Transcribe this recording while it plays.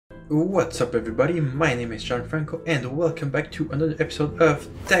What's up everybody, my name is John Franco and welcome back to another episode of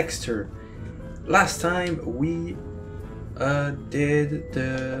Daxter. Last time we did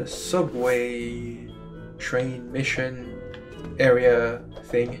the subway train mission area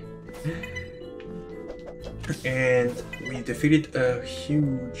thing and we defeated a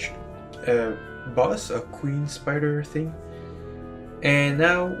huge boss, a queen spider thing, and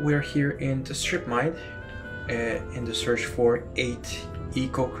now we're here in the strip mine in the search for 8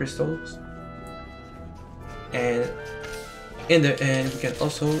 eco crystals, and in the end we can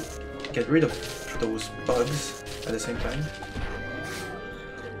also get rid of those bugs at the same time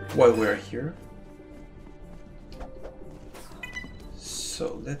while we're here.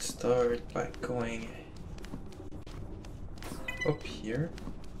 So let's start by going up here,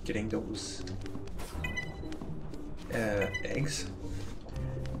 getting those eggs.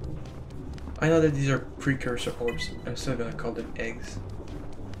 I know that these are precursor orbs, I'm still gonna call them eggs.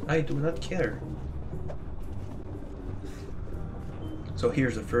 I do not care. So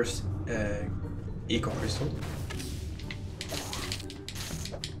here's the first eco crystal.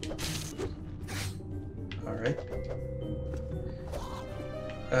 Alright.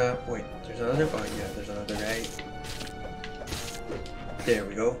 Wait, there's another? Oh yeah, there's another guy. There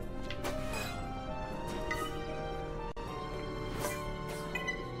we go.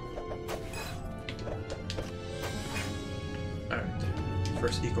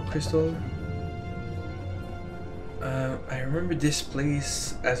 First eco crystal. I remember this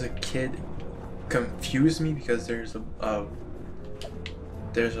place as a kid confused me because there's a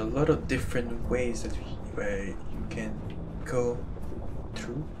lot of different ways that you can go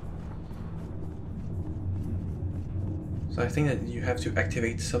through. So I think that you have to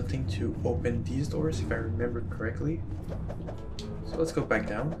activate something to open these doors, if I remember correctly. So let's go back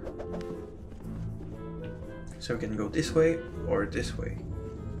down. So we can go this way or this way.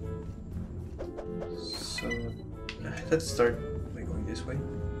 So let's start by going this way.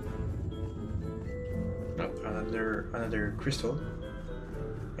 Oh, another crystal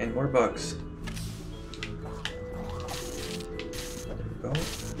and more bugs. There we go.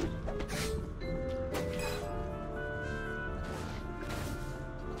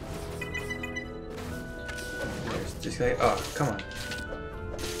 There's this guy. Oh, come on.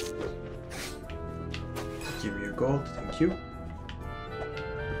 Give me your gold, thank you.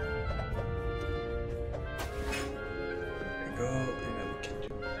 There we go, and then we can do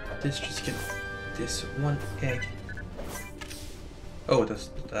this, just get this one egg. Oh,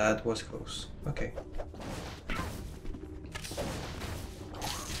 that was close. Okay.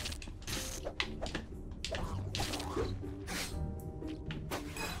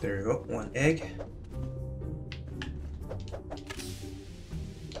 There we go, one egg.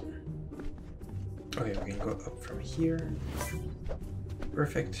 Okay, we can go up from here.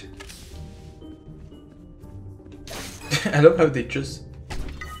 Perfect. I love how it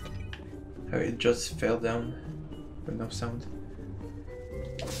just fell down with no sound.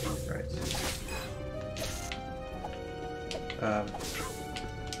 Right.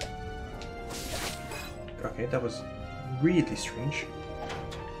 Okay, that was really strange.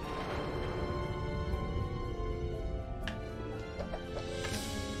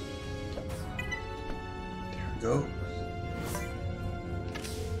 Go.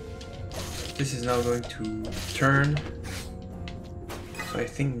 This is now going to turn. So I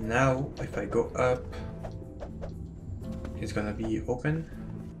think now if I go up, it's gonna be open.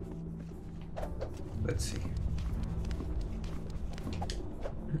 Let's see.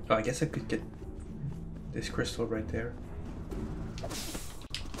 Oh, I guess I could get this crystal right there.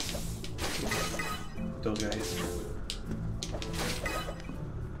 Those guys.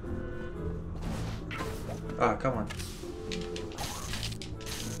 Ah, come on.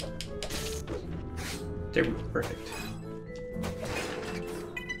 There we go, perfect.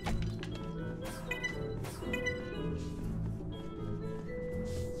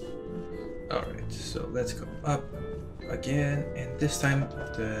 Alright, so let's go up again, and this time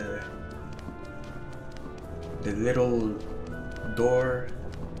the little door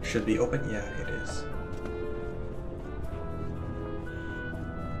should be open. Yeah, it is.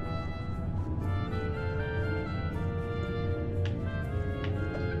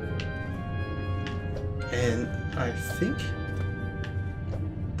 And I think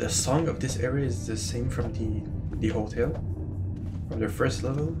the song of this area is the same from the hotel, from the first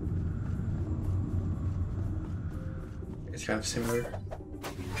level. It's kind of similar.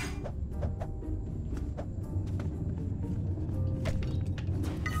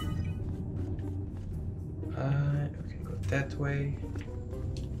 We can go that way.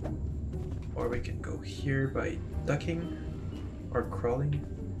 Or we can go here by ducking or crawling.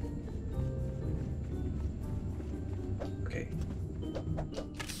 Okay.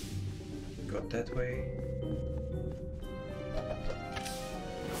 Go that way.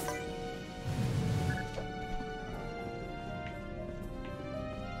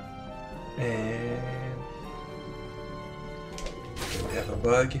 And we have a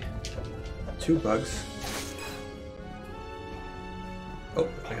bug. 2 bugs. Oh,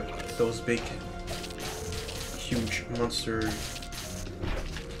 I have those big, huge monster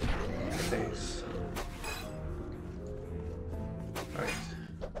things. Alright.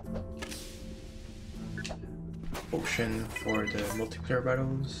 Potion for the multiplayer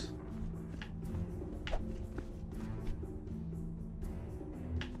battles.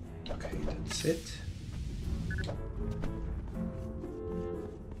 Okay, that's it.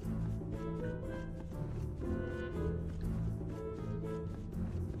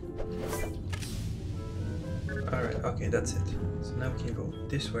 Alright, okay, that's it. So now we can go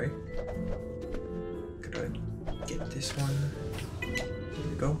this way. Gotta get this one. There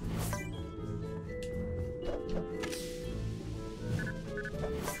we go.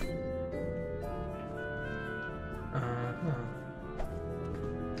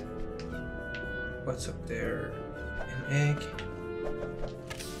 What's up there? An egg.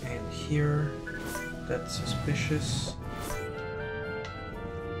 And here. That's suspicious.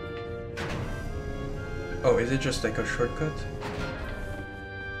 Oh, is it just like a shortcut?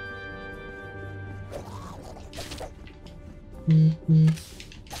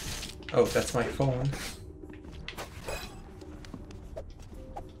 Oh, that's my phone.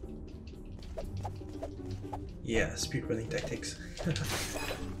 Yeah, speedrunning tactics.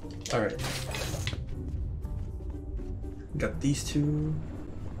 Alright. Got these two.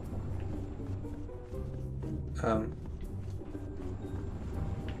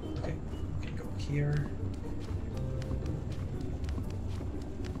 Okay, we can go here.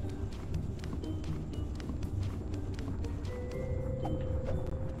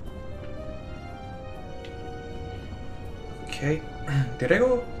 Okay, did I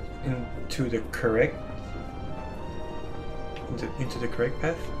go into the correct into the correct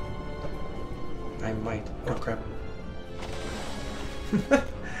path? I might. Oh crap.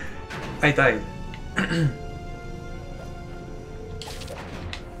 I died.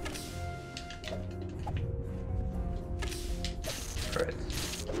 Alright,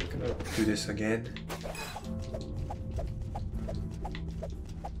 I'm gonna do this again.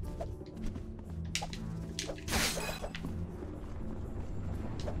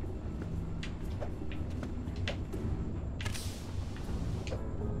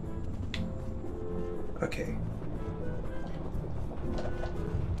 Okay.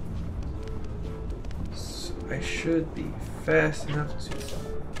 So I should be fast enough to...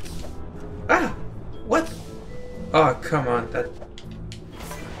 Ah! What? Oh, come on, that...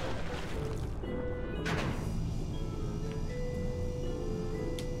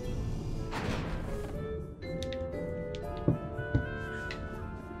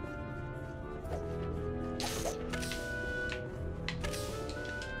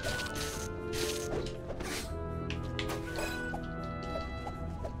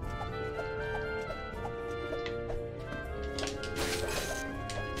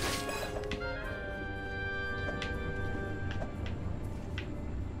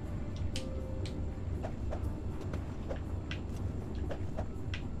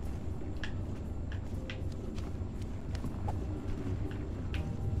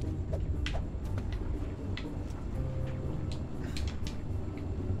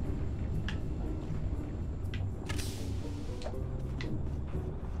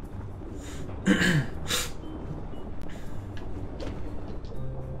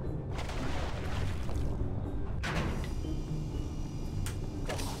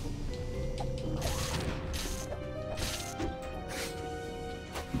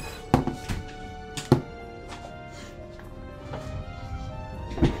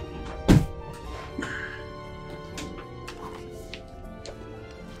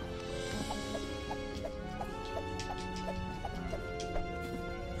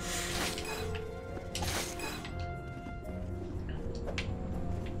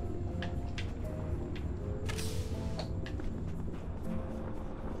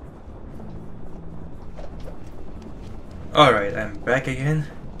 Alright, I'm back again.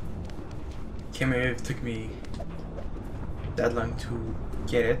 Can't believe it took me that long to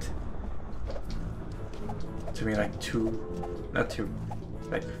get it. It took me like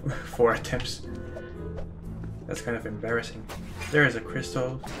like 4 attempts. That's kind of embarrassing. There is a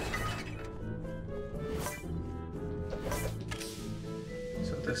crystal.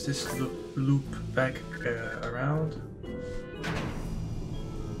 So does this loop back around?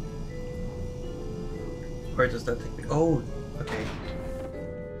 Where does that take me? Oh, okay.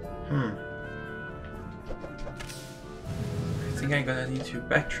 I think I'm gonna need to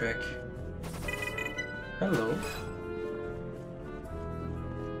backtrack. Hello.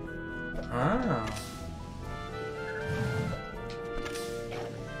 Ah.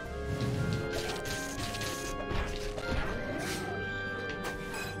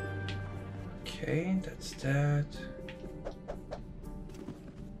 Okay, that's that.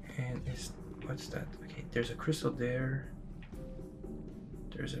 And what's that? Okay, there's a crystal there.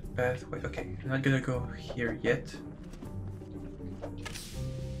 There's a pathway. Okay, I'm not gonna go here yet.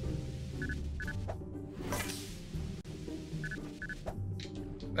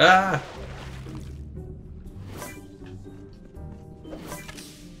 Ah!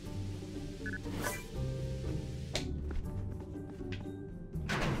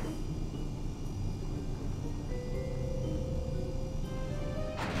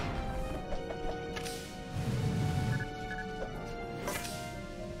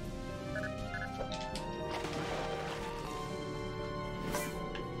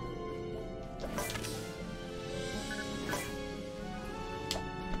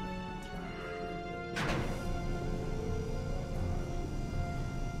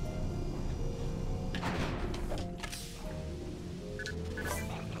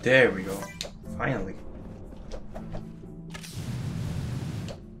 There we go. Finally.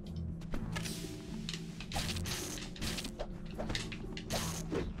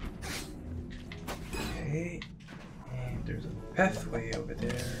 Okay. And there's a pathway over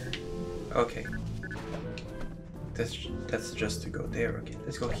there. Okay. That's just to go there. Okay,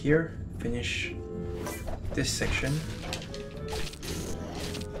 let's go here. Finish this section.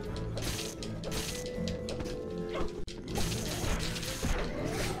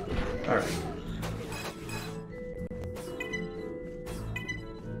 Alright.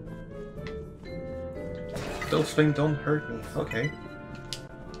 Those things don't hurt me. Okay.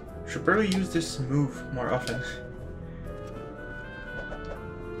 Should probably use this move more often.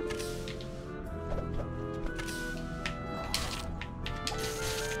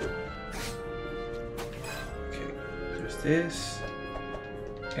 Okay, there's this.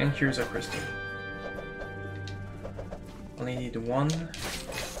 And here's a crystal. Only need one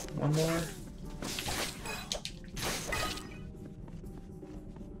more.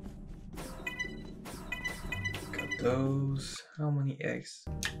 Got those. How many eggs?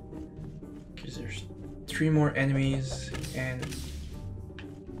 Because there's 3 more enemies and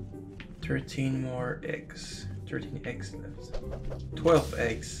 13 more eggs. 13 eggs left. 12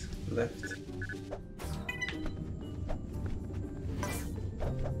 eggs left.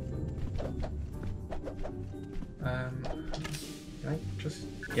 Can I just...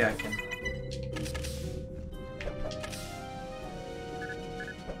 Yeah, I can.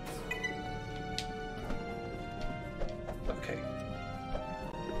 Okay.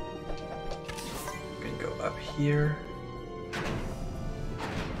 I'm gonna go up here.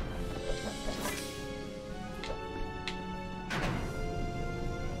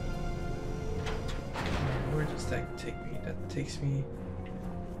 Where does that take me? That takes me...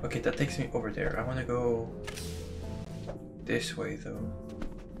 Okay, that takes me over there. I want to go this way though.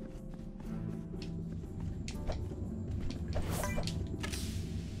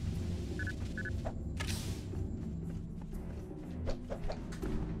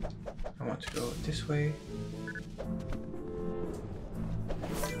 I want to go this way.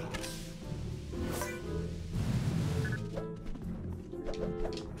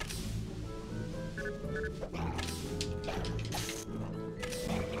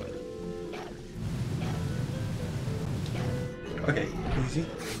 Okay, easy.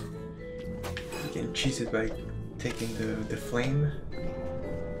 You can cheese it by taking the flame.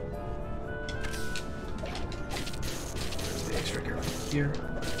 There's the extra gear here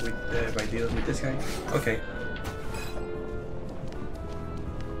with by dealing with this guy. Okay.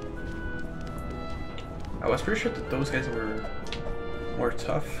 I was pretty sure that those guys were more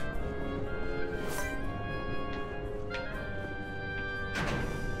tough.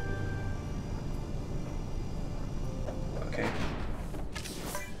 Okay.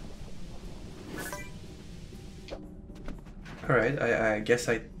 Alright, I guess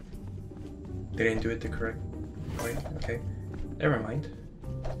I didn't do it the correct way. Okay. Never mind.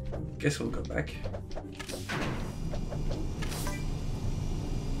 Guess we'll go back.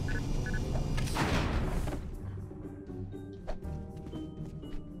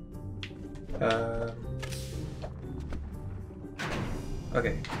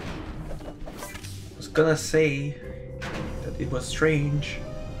 Okay. I was gonna say that it was strange.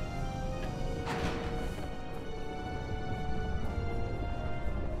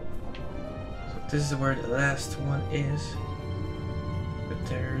 So this is where the last one is. But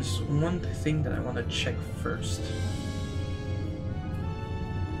there's one thing that I want to check first.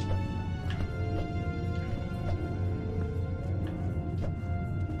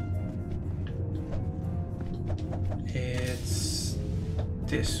 It's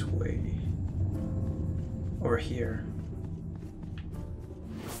this way. Over here.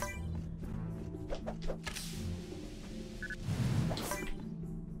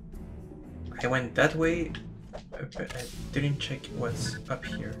 I went that way, but I didn't check what's up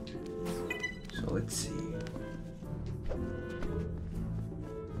here. So let's see.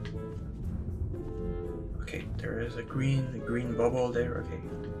 Okay, there is a green bubble there. Okay.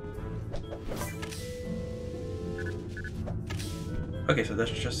 Okay, so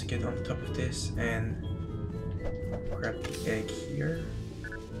that's just to get on top of this and grab the egg here.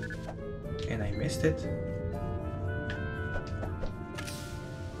 And I missed it.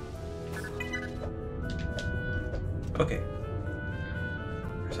 Okay.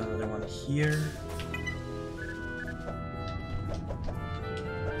 There's another one here.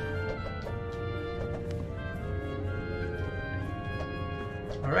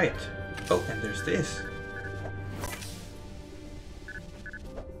 Alright. Oh, and there's this.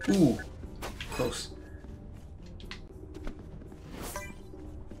 Ooh, close.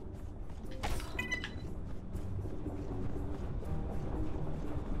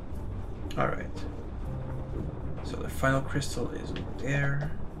 Alright. So the final crystal is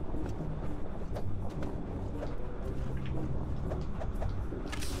there.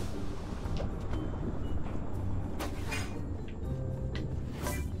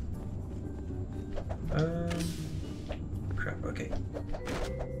 Crap, okay.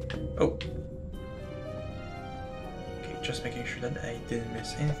 Oh. Okay, just making sure that I didn't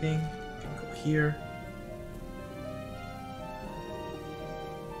miss anything. Can go here.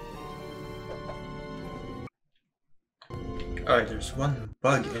 Alright, there's one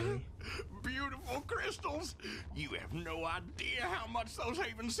bug in me. Beautiful crystals! You have no idea how much those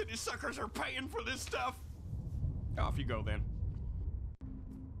Haven City suckers are paying for this stuff. Off you go then.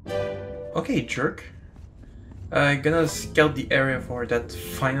 Okay, jerk. Gonna scout the area for that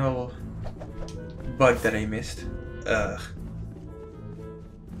final bug that I missed. Ugh.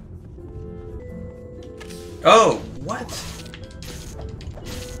 Oh, what?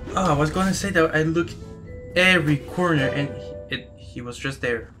 Oh, I was gonna say that I looked every corner and he was just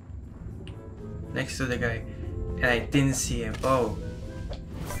there. Next to the guy. And I didn't see him. Oh.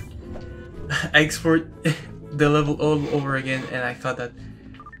 I explored the level all over again and I thought that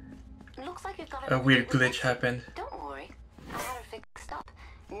looks like you've got a weird glitch happened. Don't worry, I had her fixed up.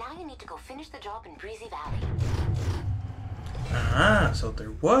 Now you need to go finish the job in Breezy Valley. Ah, so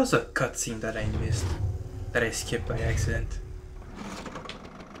there was a cutscene that I missed, that I skipped by accident.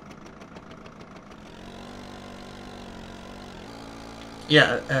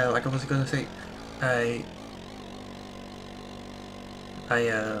 Yeah, like I was gonna say, I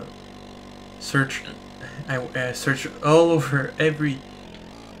searched all over every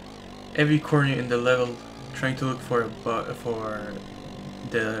corner in the level, trying to look for for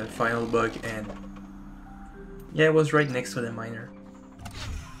the final bug, and yeah, it was right next to the miner.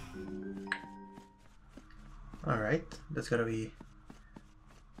 All right, that's gonna be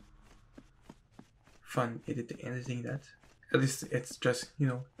fun editing that. At least it's just, you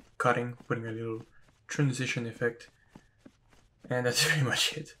know, cutting, putting a little transition effect, and that's pretty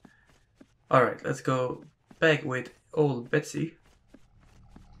much it. All right, let's go back with old Betsy.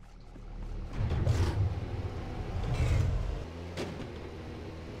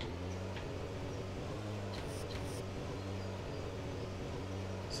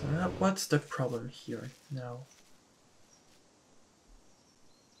 So now, what's the problem here now?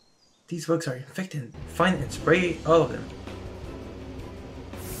 These bugs are infected. Find and spray all of them.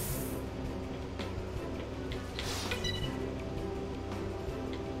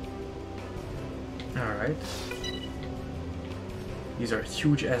 Alright. These are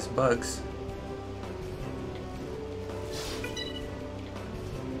huge ass bugs.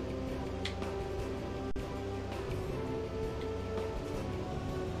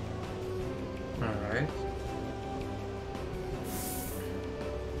 Alright.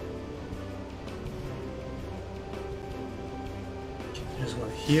 There's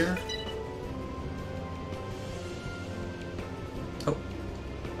one here. Oh,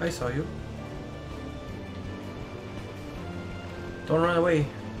 I saw you. Don't run away.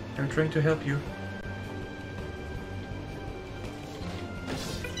 I'm trying to help you.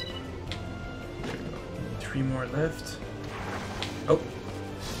 There we go. 3 more left. Oh.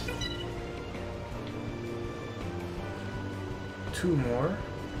 2 more.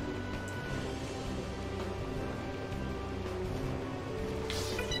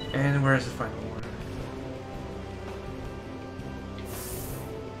 And where's the final one?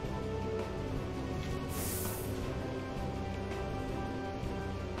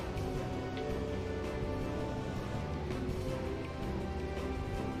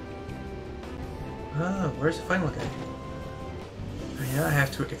 Oh, where's the final guy? Yeah, I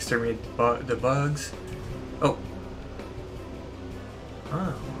have to exterminate the bugs. Oh.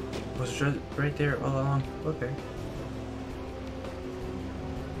 Oh. It was just right there all along. Okay.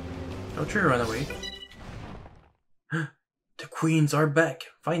 Don't you run away. The queens are back.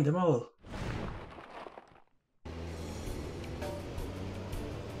 Find them all.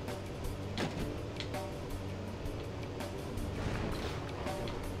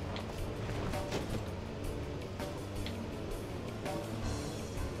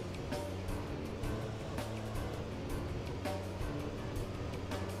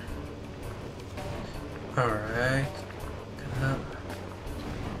 Alright.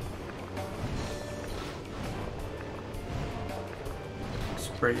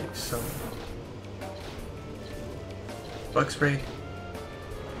 Spray some bug spray.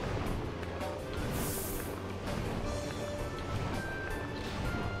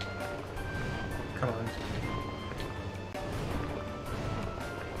 Come on.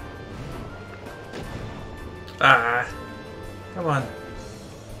 Ah! Come on.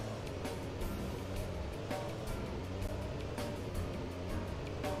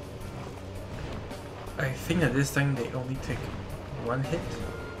 I think that this time they only take one hit.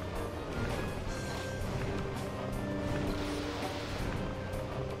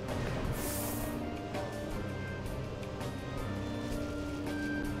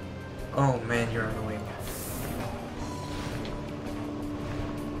 Oh man, you're annoying.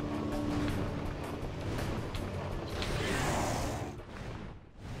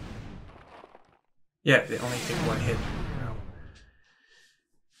 Yeah, they only take one hit.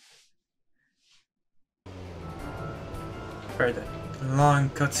 Alright, that long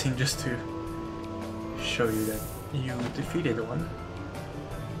cutscene just to show you that you defeated one.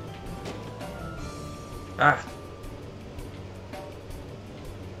 Ah!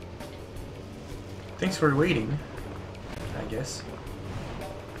 Thanks for waiting, I guess.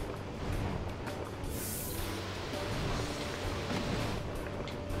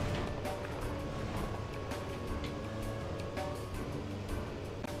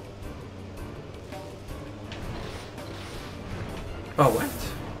 Oh, what?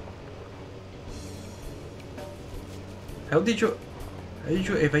 How did you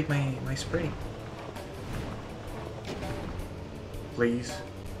evade my spray? Please.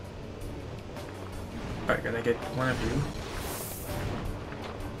 Alright, gonna get one of you.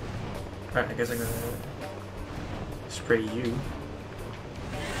 Alright, I guess I'm gonna spray you.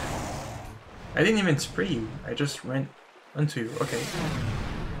 I didn't even spray you, I just ran onto you. Okay.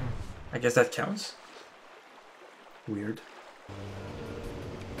 I guess that counts. Weird.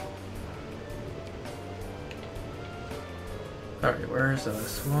 Alright, where's the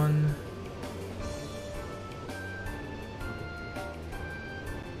last one?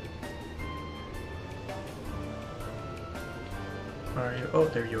 Are you? Oh,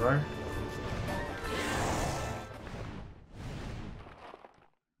 there you are.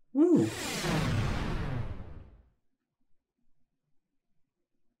 Woo!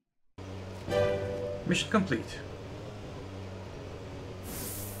 Mission complete.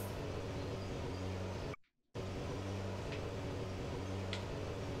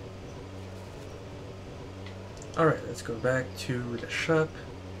 Alright, let's go back to the shop.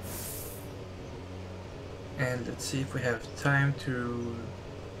 And let's see if we have time to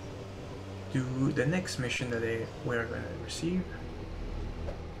do the next mission that we are going to receive.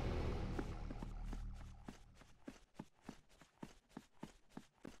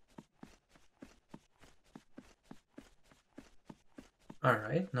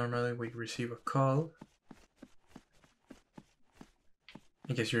 Alright, normally we receive a call.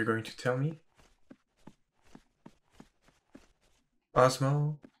 I guess you're going to tell me.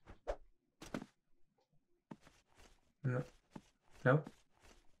 Osmo? No. No?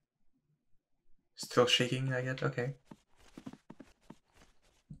 Still shaking, I guess? Okay.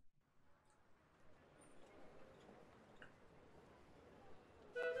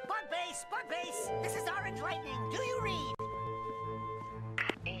 Bug base! This is Orange Lightning. Do you read?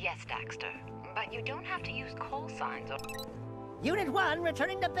 Yes, Daxter, but you don't have to use call signs or... Unit 1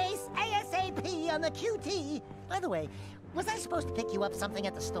 returning to base ASAP on the QT. By the way, was I supposed to pick you up something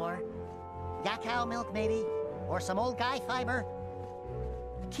at the store? Yak cow milk, maybe? Or some old guy fiber?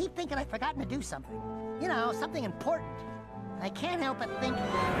 I keep thinking I've forgotten to do something. You know, something important. I can't help but think...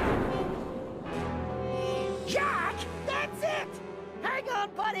 Jack! That's it! Hang on,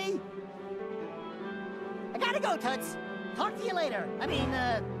 buddy! me? I gotta go, Toots. Talk to you later. I mean,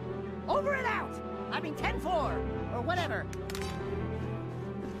 over and out. I mean 10-4, or whatever.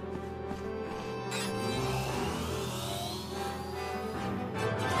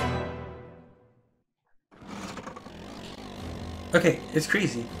 Okay, it's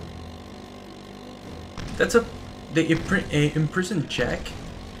crazy. That's they imprisoned Jack,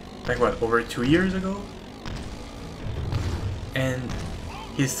 like what, over 2 years ago? And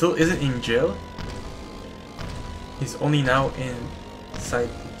he still isn't in jail. He's only now inside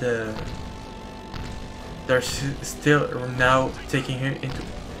the... They're still now taking him into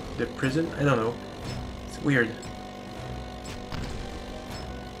the prison? I don't know. It's weird.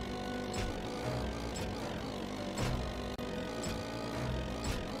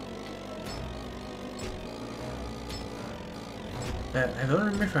 I don't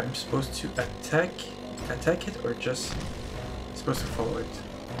remember if I'm supposed to attack it or just supposed to follow it.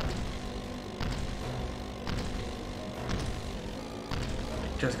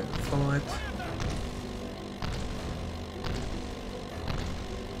 Just gonna follow it.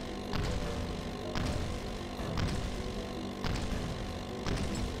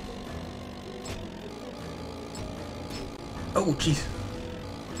 Oh jeez.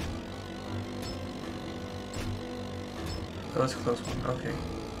 That was a close one, okay.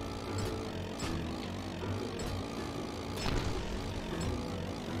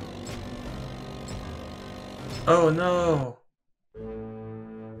 Oh no!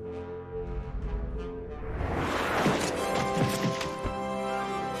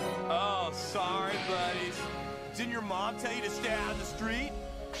 Oh, sorry, buddies. Didn't your mom tell you to stay out of the street?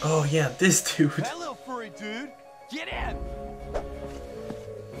 Oh yeah, this dude. That little furry dude, get in!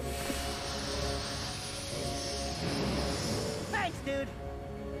 Thanks, dude.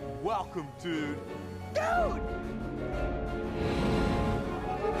 Welcome, dude. Dude!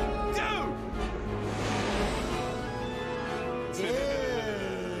 Dude!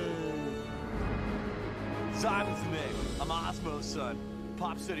 Simon's the name. I'm Osmo's son.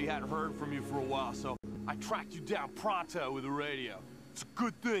 Pop said he hadn't heard from you for a while, so I tracked you down pronto with the radio. It's a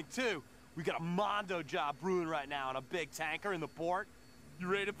good thing, too. We got a Mondo job brewing right now on a big tanker in the port. You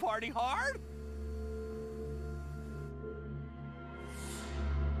ready to party hard?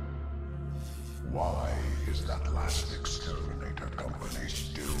 Why is that last exterminator company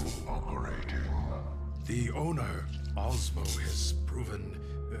still operating? The owner, Osmo, has proven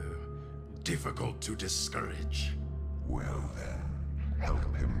difficult to discourage. Well then, help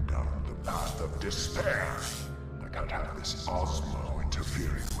him down the path of despair. I can't have this Osmo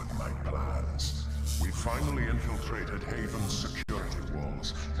interfering with my plans. We finally infiltrated Haven's security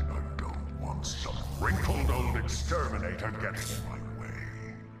walls, and I don't want some wrinkled old exterminator getting in my way.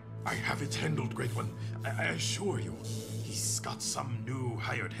 I have it handled, Great One. I assure you. He's got some new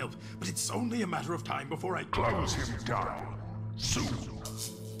hired help, but it's only a matter of time before I Close him down, soon.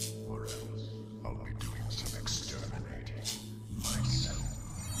 Or else I'll be doing some exterminating myself.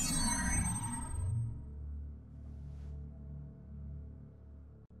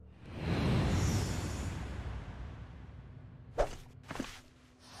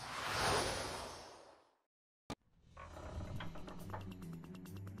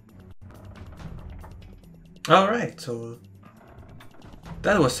 Alright, so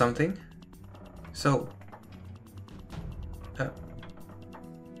that was something. So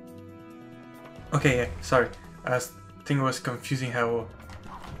okay, yeah, sorry. I think it was confusing how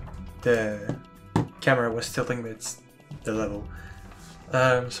the camera was tilting with the level.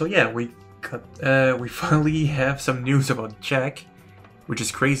 So yeah, we finally have some news about Jack, which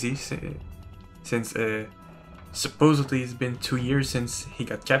is crazy since supposedly it's been 2 years since he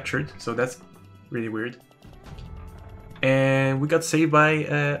got captured, so that's really weird. And we got saved by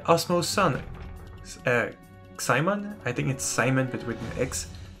Osmo's son, Simon? I think it's Simon but with an X.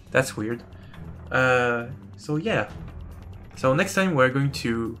 That's weird. So yeah. So next time we're going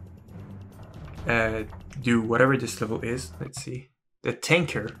to do whatever this level is. Let's see. The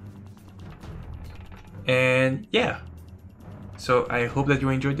tanker. And yeah. So I hope that you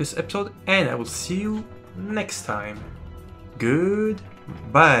enjoyed this episode, and I will see you next time.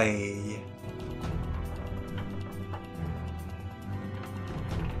 Goodbye.